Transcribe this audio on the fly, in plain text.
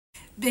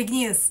Big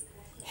news!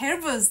 Hair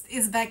Boost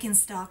is back in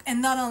stock,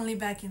 and not only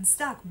back in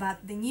stock,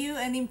 but the new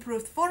and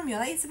improved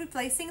formula is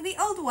replacing the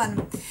old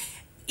one.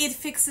 It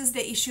fixes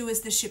the issue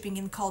with the shipping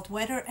in cold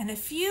weather and a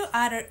few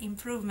other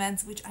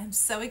improvements which I'm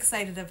so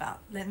excited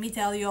about. Let me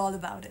tell you all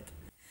about it.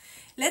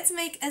 Let's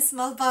make a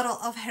small bottle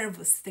of Hair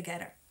Boost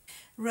together.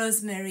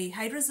 Rosemary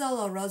hydrosol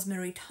or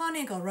rosemary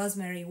tonic or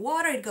rosemary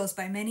water, it goes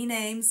by many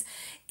names.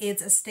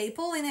 It's a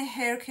staple in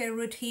hair care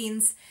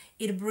routines.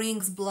 It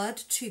brings blood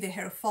to the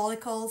hair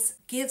follicles,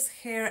 gives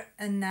hair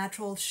a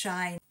natural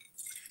shine.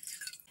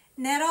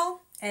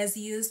 Nettle, as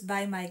used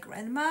by my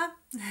grandma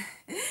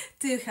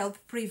to help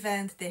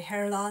prevent the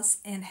hair loss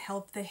and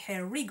help the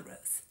hair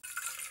regrowth.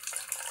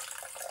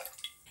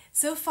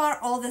 So far,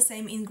 all the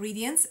same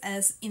ingredients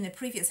as in the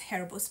previous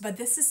Hair Boost, but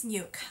this is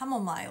new: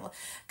 chamomile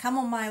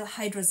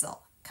hydrosol.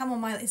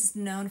 Chamomile is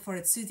known for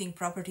its soothing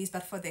properties,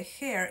 but for the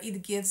hair,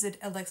 it gives it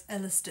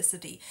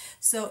elasticity.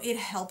 So it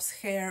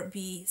helps hair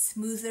be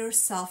smoother,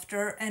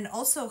 softer, and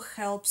also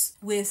helps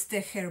with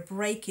the hair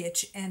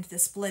breakage and the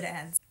split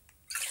ends.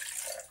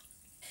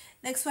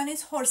 Next one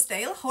is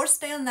horsetail.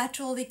 Horsetail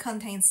naturally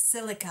contains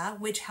silica,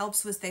 which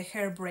helps with the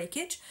hair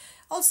breakage.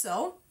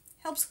 Also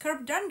helps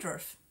curb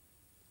dandruff.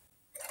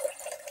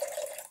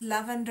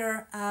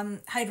 Lavender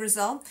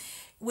hydrosol,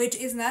 which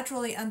is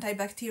naturally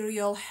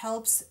antibacterial,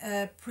 helps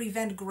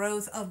prevent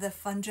growth of the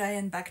fungi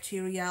and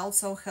bacteria,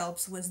 also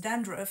helps with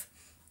dandruff,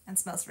 and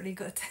smells really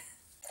good.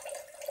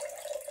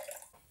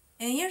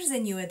 And here's a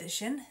new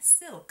addition: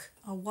 silk,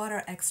 a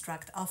water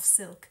extract of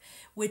silk,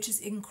 which is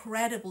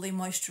incredibly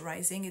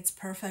moisturizing. It's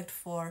perfect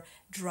for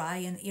dry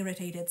and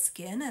irritated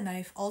skin, and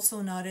I've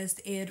also noticed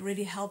it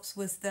really helps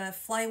with the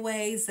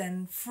flyaways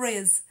and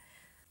frizz.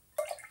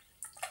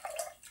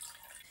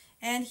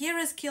 And here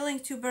is killing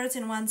two birds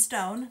in one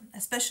stone,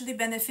 especially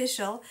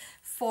beneficial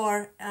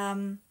for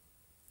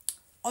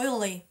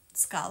oily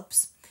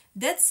scalps.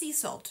 Dead sea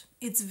salt,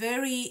 it's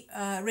very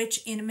rich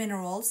in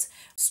minerals,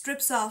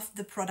 strips off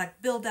the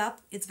product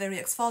buildup, it's very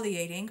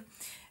exfoliating,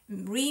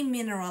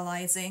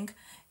 remineralizing,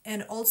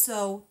 and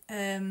also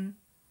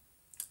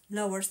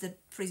lowers the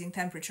freezing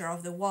temperature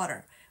of the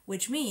water,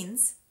 which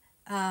means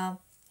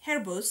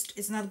Hair Boost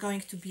is not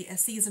going to be a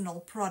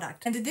seasonal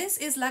product. And this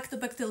is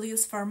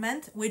lactobacillus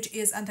ferment, which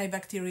is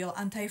antibacterial,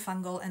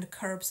 antifungal, and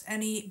curbs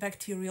any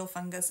bacterial,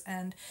 fungus,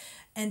 and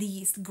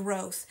yeast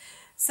growth.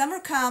 Summer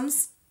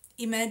comes,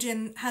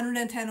 imagine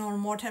 110 or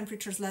more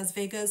temperatures Las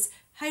Vegas,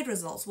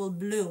 hydrosols will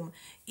bloom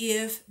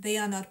if they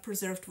are not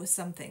preserved with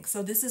something.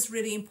 So this is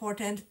really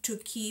important to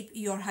keep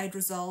your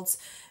hydrosols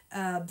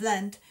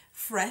blend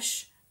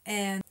fresh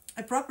and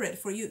appropriate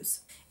for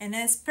use. And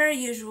as per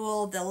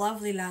usual, the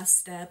lovely last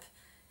step: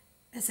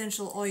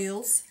 essential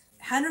oils,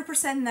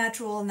 100%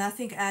 natural,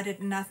 nothing added,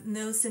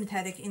 no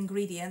synthetic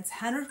ingredients,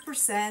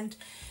 100%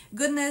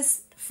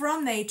 goodness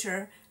from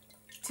nature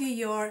to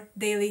your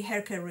daily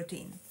hair care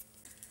routine.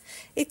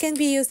 It can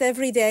be used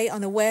every day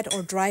on a wet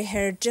or dry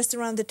hair, just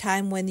around the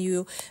time when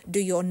you do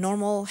your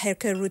normal hair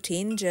care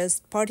routine.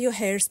 Just part your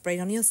hair, spray it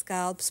on your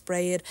scalp,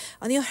 spray it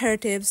on your hair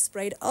tips,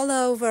 spray it all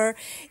over,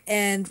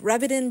 and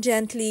rub it in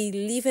gently,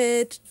 leave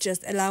it,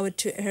 just allow it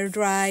to air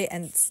dry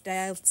and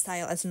style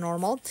as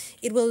normal.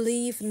 It will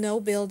leave no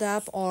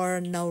buildup or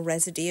no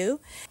residue.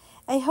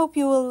 I hope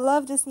you will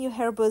love this new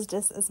Hair Boost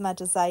just as much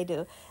as I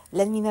do.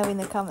 Let me know in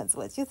the comments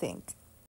what you think.